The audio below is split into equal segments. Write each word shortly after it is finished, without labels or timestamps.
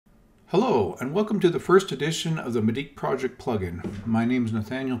Hello, and welcome to the first edition of the Medeek project plugin. My name is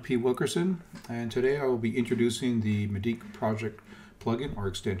Nathaniel P. Wilkerson, and today I will be introducing the Medeek project plugin or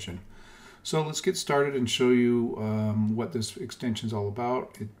extension. So let's get started and show you what this extension is all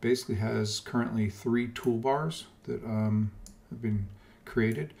about. It basically has currently 3 toolbars that have been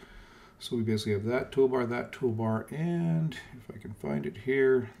created. So we basically have that toolbar, and if I can find it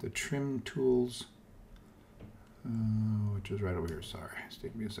here, the trim tools. Which is right over here. Sorry, it's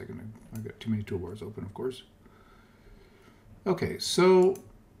taking me a second. I've got too many toolbars open, of course. Okay, so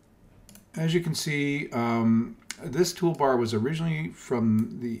as you can see, this toolbar was originally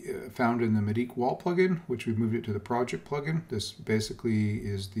from found in the Medeek wall plugin, which we moved it to the project plugin. This basically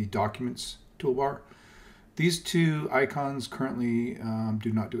is the documents toolbar. These 2 icons currently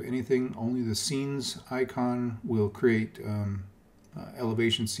do not do anything. Only the scenes icon will create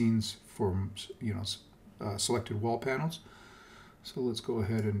elevation scenes for selected wall panels. So let's go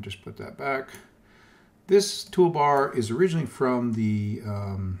ahead and just put that back. This toolbar is originally from the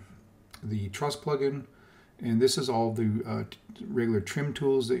truss plugin, and this is all the regular trim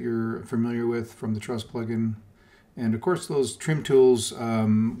tools that you're familiar with from the truss plugin. And of course those trim tools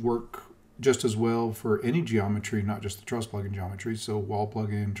work just as well for any geometry, not just the truss plugin geometry. So wall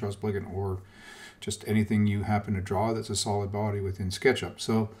plugin, truss plugin, or just anything you happen to draw that's a solid body within SketchUp.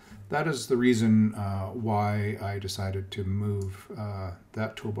 So that is the reason why I decided to move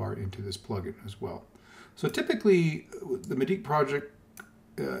that toolbar into this plugin as well. So typically the Medeek project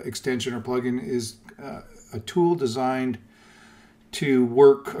extension or plugin is a tool designed to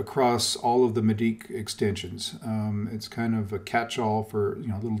work across all of the Medeek extensions. It's kind of a catch-all for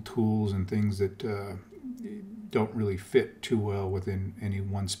little tools and things that don't really fit too well within any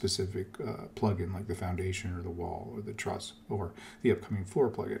one specific plugin, like the foundation or the wall or the truss or the upcoming floor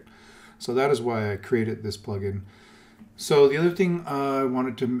plugin. So that is why I created this plugin. So the other thing I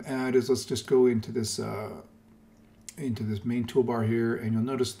wanted to add is, let's just go into this main toolbar here, and you'll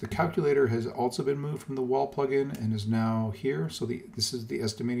notice the calculator has also been moved from the wall plugin and is now here. So this is the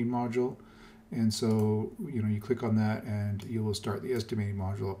estimating module. And so, you click on that and you will start the estimating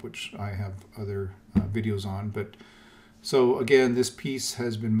module up, which I have other videos on. But so again, this piece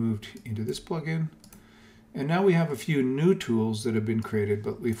has been moved into this plugin. And now we have a few new tools that have been created.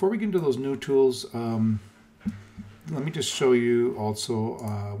 But before we get into those new tools, let me just show you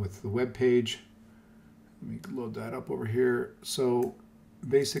also with the web page. Let me load that up over here. So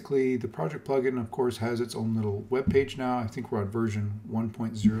basically, the project plugin, of course, has its own little web page now. I think we're on version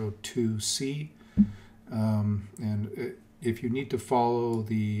 1.02c. And if you need to follow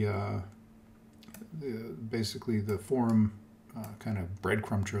basically the forum kind of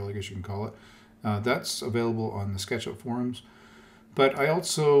breadcrumb trail, I guess you can call it, that's available on the SketchUp forums. But I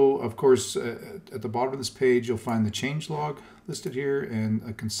also, of course, at the bottom of this page, you'll find the changelog listed here and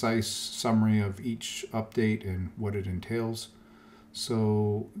a concise summary of each update and what it entails.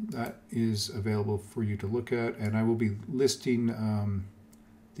 So that is available for you to look at, and I will be listing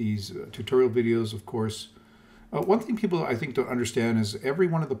these tutorial videos, of course. One thing people I think don't understand is every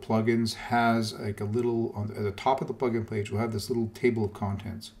one of the plugins has like a little, at the top of the plugin page, will have this little table of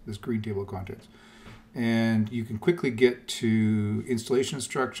contents, this green table of contents. And you can quickly get to installation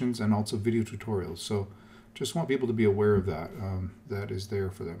instructions and also video tutorials. So just want people to be aware of that. That is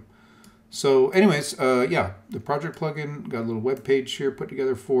there for them. So anyways, yeah, the project plugin got a little web page here put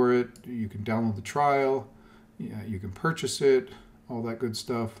together for it. You can download the trial. Yeah, you can purchase it, all that good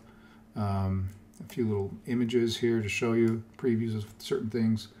stuff. A few little images here to show you previews of certain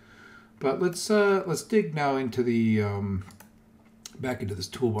things. But let's dig now into the back into this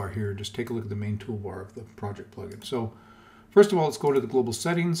toolbar here. Just take a look at the main toolbar of the project plugin. So first of all, let's go to the global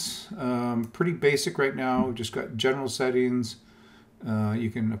settings. Pretty basic right now. We've just got general settings. You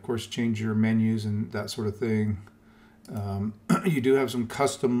can, of course, change your menus and that sort of thing. You do have some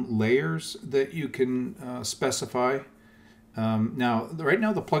custom layers that you can specify. Now, right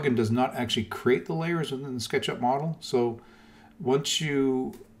now, the plugin does not actually create the layers within the SketchUp model. So once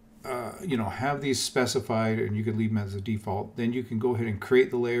you have these specified and you can leave them as a default, then you can go ahead and create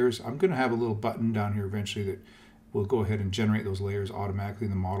the layers. I'm going to have a little button down here eventually that will go ahead and generate those layers automatically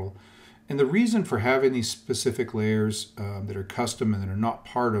in the model. And the reason for having these specific layers that are custom and that are not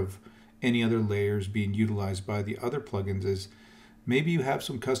part of any other layers being utilized by the other plugins is maybe you have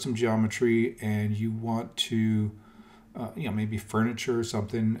some custom geometry and you want to, maybe furniture or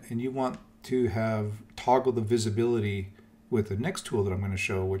something, and you want to toggle the visibility with the next tool that I'm going to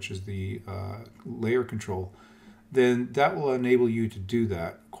show, which is the layer control. Then that will enable you to do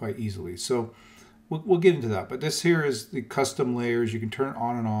that quite easily. So we'll get into that. But this here is the custom layers. You can turn it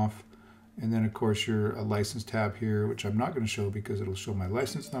on and off. And then of course your license tab here, which I'm not going to show because it'll show my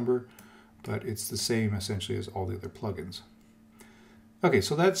license number, but it's the same essentially as all the other plugins. Okay,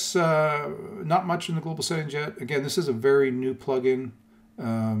 so that's not much in the global settings yet. Again, this is a very new plugin.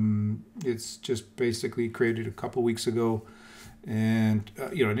 It's just basically created a couple weeks ago. And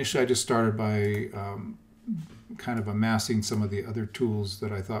initially I just started by kind of amassing some of the other tools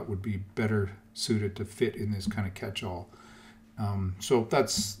that I thought would be better suited to fit in this kind of catch-all. So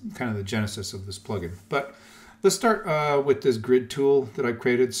that's kind of the genesis of this plugin. But let's start with this grid tool that I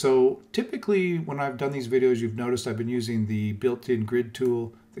created. So typically when I've done these videos, you've noticed I've been using the built-in grid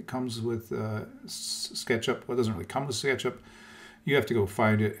tool that comes with SketchUp. Well, it doesn't really come with SketchUp. You have to go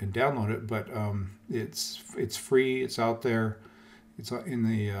find it and download it, but it's free. It's out there. It's in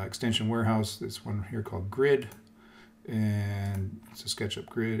the extension warehouse. This one here called Grid, and it's a SketchUp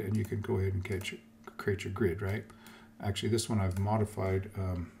grid, and you can go ahead and create your grid, right? Actually, this one I've modified,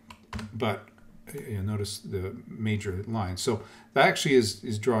 but you notice the major lines. So that actually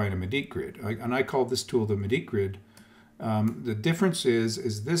is drawing a Medeek grid, and I call this tool the Medeek grid. The difference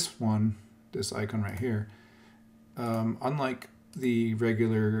is this one, this icon right here, unlike the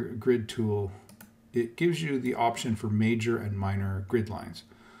regular grid tool, it gives you the option for major and minor grid lines.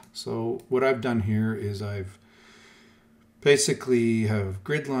 So what I've done here is I've basically have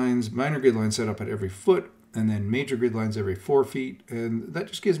grid lines, minor grid lines set up at every foot, and then major grid lines every 4 feet. And that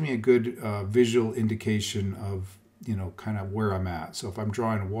just gives me a good visual indication of, kind of where I'm at. So if I'm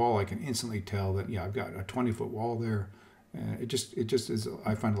drawing a wall, I can instantly tell that, yeah, I've got a 20-foot wall there. It just is,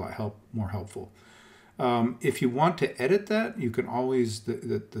 I find a lot more helpful. If you want to edit that, you can always,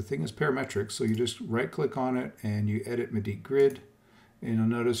 the thing is parametric, so you just right-click on it and you edit Medeek Grid, and you'll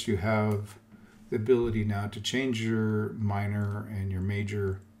notice you have the ability now to change your minor and your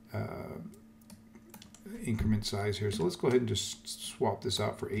major increment size here. So let's go ahead and just swap this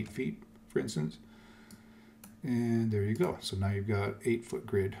out for 8 feet, for instance. And there you go. So now you've got 8-foot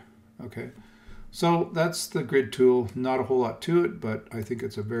grid. Okay. So that's the grid tool. Not a whole lot to it, but I think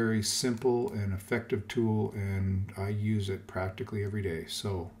it's a very simple and effective tool, and I use it practically every day.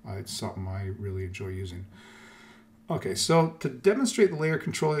 So it's something I really enjoy using. Okay, so to demonstrate the layer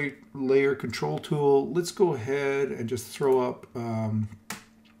control tool, let's go ahead and just throw up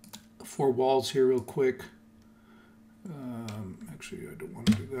 4 walls here real quick. Actually, I don't want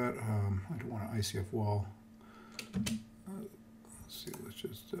to do that. I don't want an ICF wall. Let's see, let's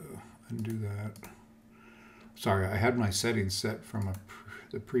just undo that. Sorry, I had my settings set from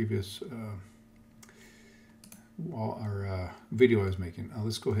the previous wall or video I was making.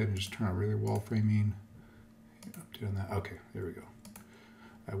 Let's go ahead and just turn on regular wall framing. Update on that. Okay, there we go.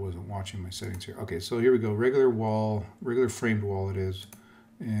 I wasn't watching my settings here. Okay, so here we go. Regular wall, regular framed wall it is,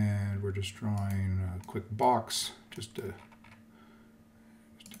 and we're just drawing a quick box just to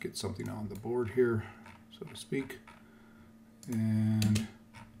get something on the board here, so to speak. And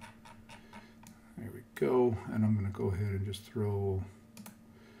there we go. And I'm going to go ahead and just throw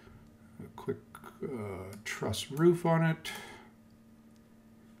a quick truss roof on it.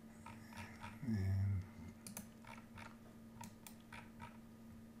 And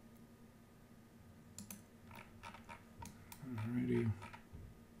alrighty.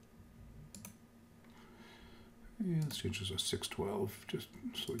 Yeah, let's change this to 612 just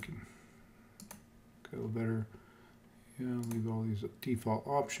so we can get a little better. Yeah, I'll leave all these default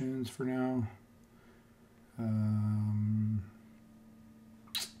options for now.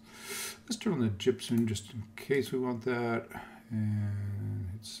 Let's turn on the gypsum just in case we want that. And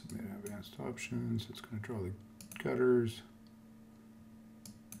hit submit advanced options. It's going to draw the gutters.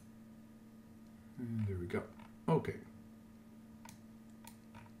 And there we go. Okay.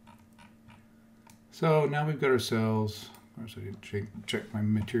 So now we've got ourselves, of course I didn't check my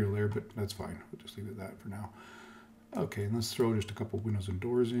material there, but that's fine. We'll just leave it at that for now. Okay, and let's throw just a couple windows and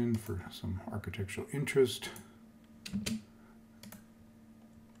doors in for some architectural interest.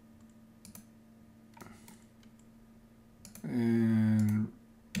 And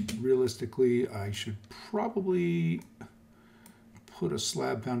realistically, I should probably put a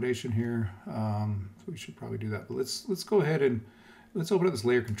slab foundation here. So we should probably do that. But let's go ahead and let's open up this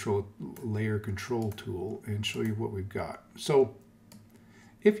layer control tool and show you what we've got. So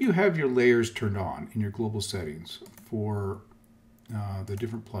if you have your layers turned on in your global settings for the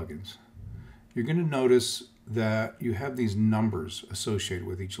different plugins, you're going to notice that you have these numbers associated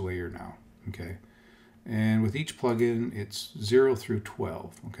with each layer now. Okay. And with each plugin, it's 0 through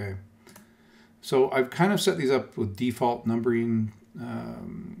 12, okay? So I've kind of set these up with default numbering.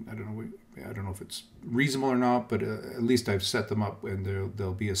 I don't know if it's reasonable or not, but at least I've set them up and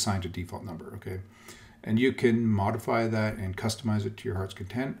they'll be assigned a default number, okay? And you can modify that and customize it to your heart's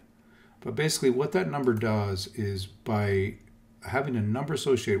content. But basically what that number does is by having a number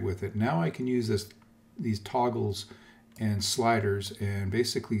associated with it, now I can use these toggles and sliders and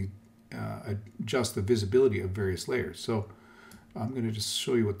basically adjust the visibility of various layers. So I'm going to just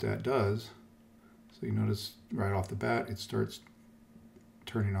show you what that does. So you notice right off the bat it starts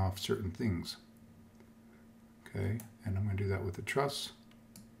turning off certain things. Okay, and I'm going to do that with the truss.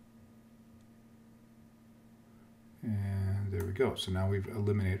 And there we go. So now we've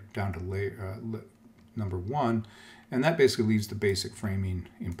eliminated down to layer number 1, and that basically leaves the basic framing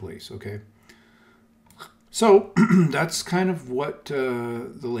in place. Okay, so that's kind of what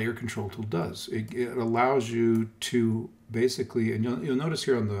the layer control tool does. It allows you to basically, and you'll notice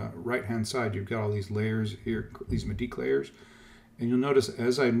here on the right hand side you've got all these layers here, these Medeek layers, and you'll notice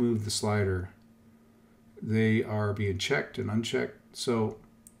as I move the slider they are being checked and unchecked. So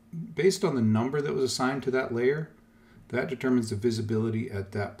based on the number that was assigned to that layer, that determines the visibility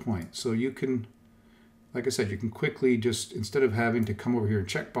at that point. So you can, like I said, you can quickly just, instead of having to come over here and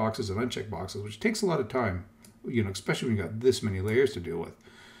check boxes and uncheck boxes, which takes a lot of time, you know, especially when you've got this many layers to deal with.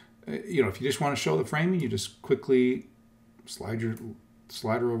 You know, if you just want to show the framing, you just quickly slide your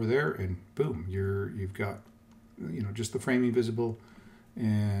slider over there and boom, you've got, you know, just the framing visible,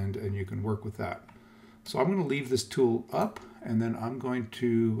 and you can work with that. So I'm going to leave this tool up, and then I'm going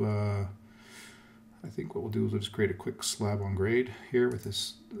to, I think what we'll do is we'll just create a quick slab on grade here with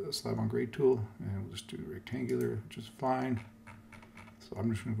this slab on grade tool, and we'll just do rectangular, which is fine. So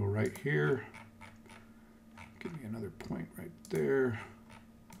I'm just going to go right here, give me another point right there,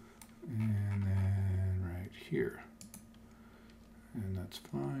 and then right here. And that's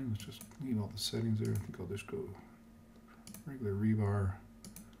fine. Let's just leave all the settings there. I think I'll just go regular rebar.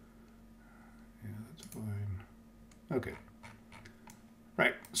 Yeah, that's fine. Okay.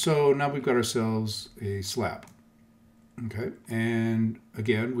 Right, so now we've got ourselves a slab. Okay, and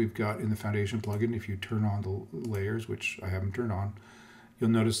again, we've got in the foundation plugin, if you turn on the layers, which I haven't turned on,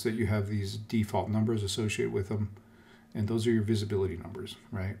 you'll notice that you have these default numbers associated with them, and those are your visibility numbers,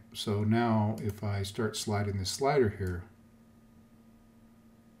 right? So now if I start sliding this slider here,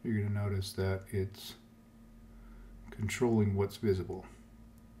 you're going to notice that it's controlling what's visible.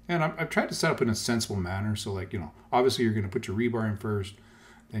 And I've tried to set up in a sensible manner. So like, you know, obviously you're going to put your rebar in first,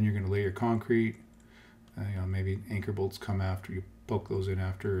 then you're going to lay your concrete. You know, maybe anchor bolts come after, you poke those in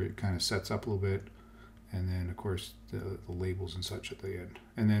after, it kind of sets up a little bit. And then of course the labels and such at the end.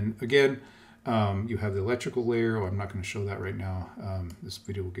 And then again, you have the electrical layer. I'm not going to show that right now. This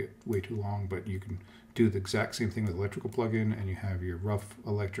video will get way too long, but you can do the exact same thing with electrical plugin, and you have your rough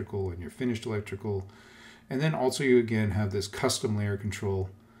electrical and your finished electrical. And then also you again have this custom layer control,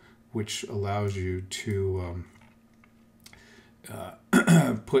 which allows you to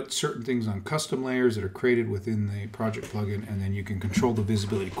put certain things on custom layers that are created within the project plugin, and then you can control the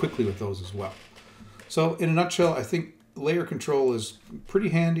visibility quickly with those as well. So in a nutshell, I think layer control is a pretty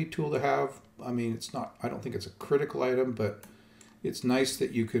handy tool to have. I mean, it's not, I don't think it's a critical item, but it's nice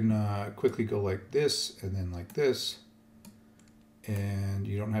that you can quickly go like this and then like this, and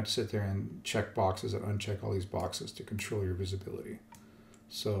you don't have to sit there and check boxes and uncheck all these boxes to control your visibility.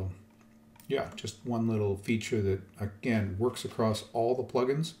 So yeah, just one little feature that again works across all the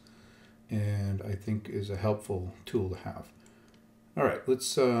plugins, and I think is a helpful tool to have. All right,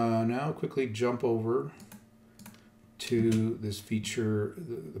 let's now quickly jump over to this feature,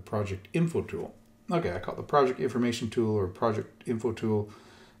 the project info tool. Okay, I call it the project information tool or project info tool.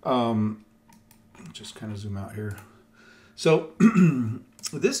 Just kind of zoom out here. So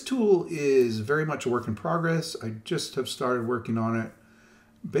this tool is very much a work in progress. I just have started working on it.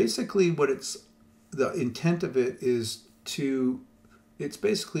 Basically what the intent of it is it's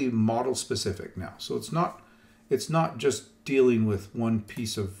basically model specific now. So it's not just dealing with one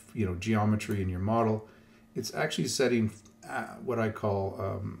piece of, you know, geometry in your model. It's actually setting what I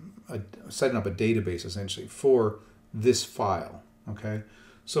call setting up a database essentially for this file. Okay,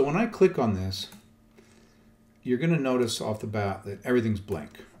 so when I click on this, you're going to notice off the bat that everything's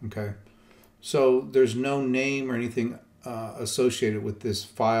blank. Okay, so there's no name or anything associated with this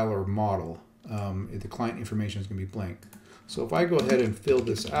file or model. The client information is going to be blank. So if I go ahead and fill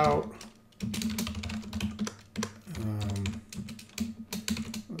this out,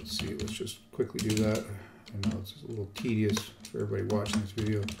 let's see, let's just quickly do that. I know it's a little tedious for everybody watching this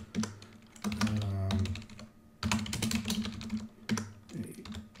video.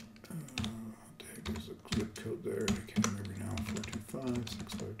 There's a zip code there. I can't remember now.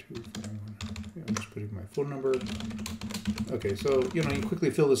 425-652-41. Yeah, I'm just putting my phone number. Okay, so you know, you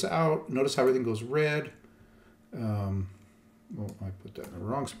quickly fill this out. Notice how everything goes red. Well, I put that in the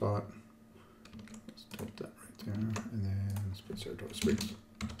wrong spot. Let's type that right there, and then let's put Saratoga Springs.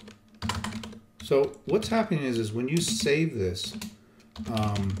 So what's happening is when you save this,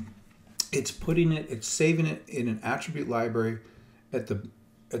 it's saving it in an attribute library at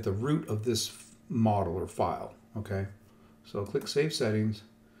the root of this model or file. Okay, so click Save Settings,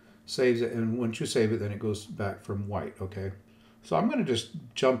 saves it, and once you save it, then it goes back from white. Okay, so I'm going to just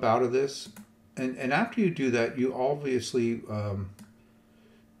jump out of this, and after you do that, you obviously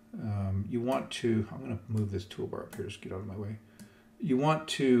you want to. I'm going to move this toolbar up here. Just get out of my way. You want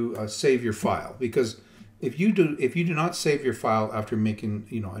to save your file, because if you do not save your file after making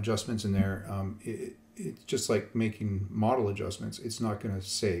adjustments in there, it's just like making model adjustments. It's not going to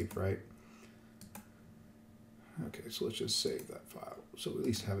save, right? Okay, so let's just save that file, so we at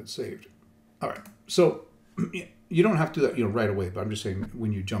least have it saved. All right, so you don't have to do that right away, but I'm just saying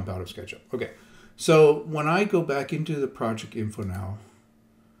when you jump out of SketchUp. Okay, so when I go back into the project info now,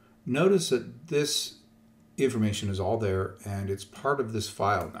 notice that this information is all there and it's part of this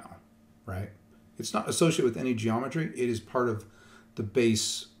file now, right? It's not associated with any geometry. It is part of the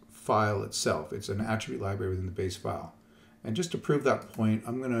base file itself. It's an attribute library within the base file. And just to prove that point,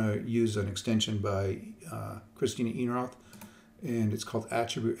 I'm going to use an extension by Christina Enroth, and it's called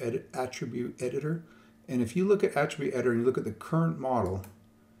Attribute Editor. And if you look at Attribute Editor and you look at the current model,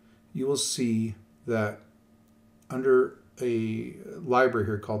 you will see that under a library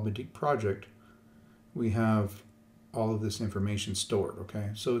here called Medeek Project, we have all of this information stored. Okay,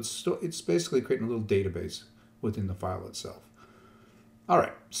 so it's basically creating a little database within the file itself. All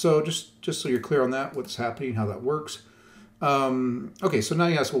right, so just so you're clear on that, what's happening, how that works. Okay, so now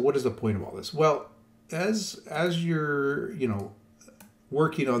you ask, well, what is the point of all this? Well, as you're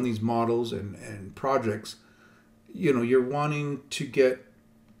working on these models and projects, you're wanting to get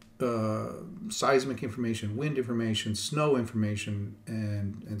seismic information, wind information, snow information,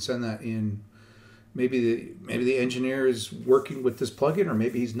 and send that in. Maybe the engineer is working with this plugin, or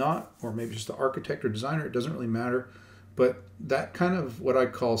maybe he's not, or maybe just the architect or designer. It doesn't really matter. But that kind of what I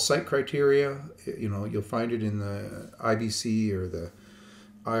call site criteria, you'll find it in the IBC or the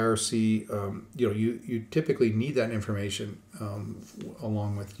IRC. You typically need that information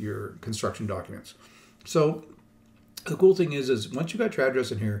along with your construction documents. So the cool thing is once you got your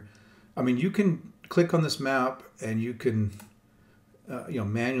address in here, I mean, you can click on this map and you can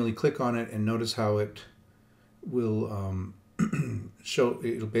manually click on it and notice how it will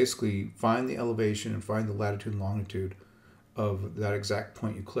it'll basically find the elevation and find the latitude and longitude of that exact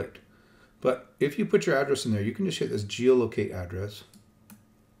point you clicked. But if you put your address in there, you can just hit this geolocate address,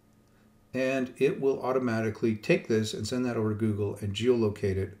 and it will automatically take this and send that over to Google and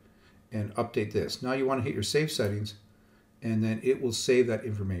geolocate it and update this. Now you want to hit your save settings, and then it will save that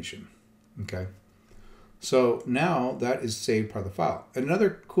information. Okay. So now that is saved part of the file.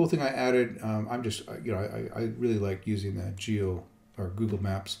 Another cool thing I added, I really like using the Geo or Google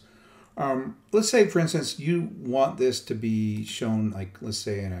Maps. Let's say, for instance, you want this to be shown, like, let's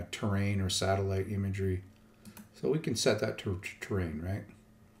say in a terrain or satellite imagery. So we can set that to terrain, right?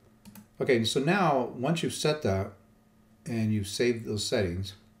 Okay, so now once you've set that and you've saved those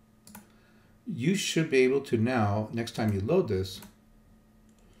settings, you should be able to now, next time you load this,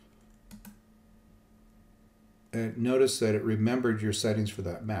 notice that it remembered your settings for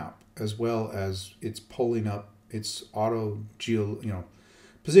that map, as well as it's pulling up its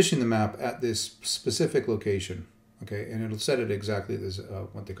position the map at this specific location. Okay, and it'll set it exactly as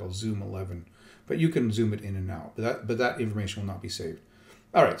what they call zoom 11, but you can zoom it in and out. But that information will not be saved.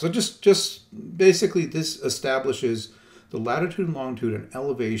 All right, so just basically this establishes the latitude and longitude and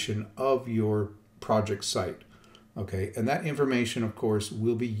elevation of your project site. Okay, and that information, of course,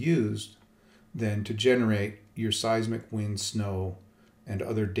 will be used then to generate your seismic, wind, snow, and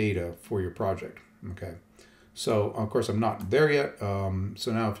other data for your project. Okay, so of course I'm not there yet.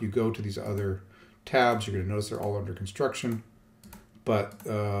 So now if you go to these other tabs, you're going to notice they're all under construction. But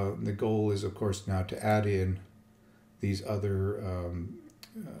the goal is, of course, now to add in these other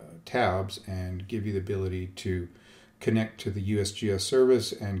tabs and give you the ability to connect to the USGS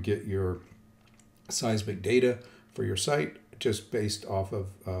service and get your seismic data for your site just based off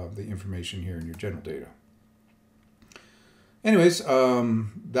of the information here in your general data. Anyways,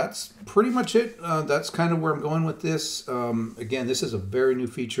 that's pretty much it. That's kind of where I'm going with this. Again, this is a very new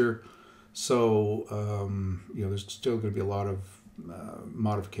feature, so there's still going to be a lot of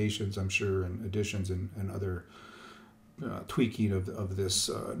modifications, I'm sure, and additions and other tweaking of this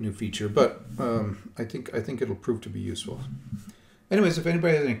new feature. But I think it'll prove to be useful. Anyways, if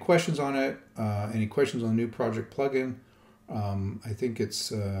anybody has any questions on it, any questions on the new project plugin, I think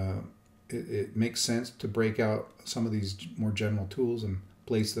it makes sense to break out some of these more general tools and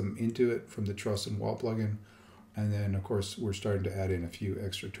place them into it from the Truss and Wall plugin, And then, of course, we're starting to add in a few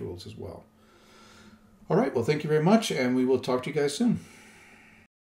extra tools as well. All right, well, thank you very much, and we will talk to you guys soon.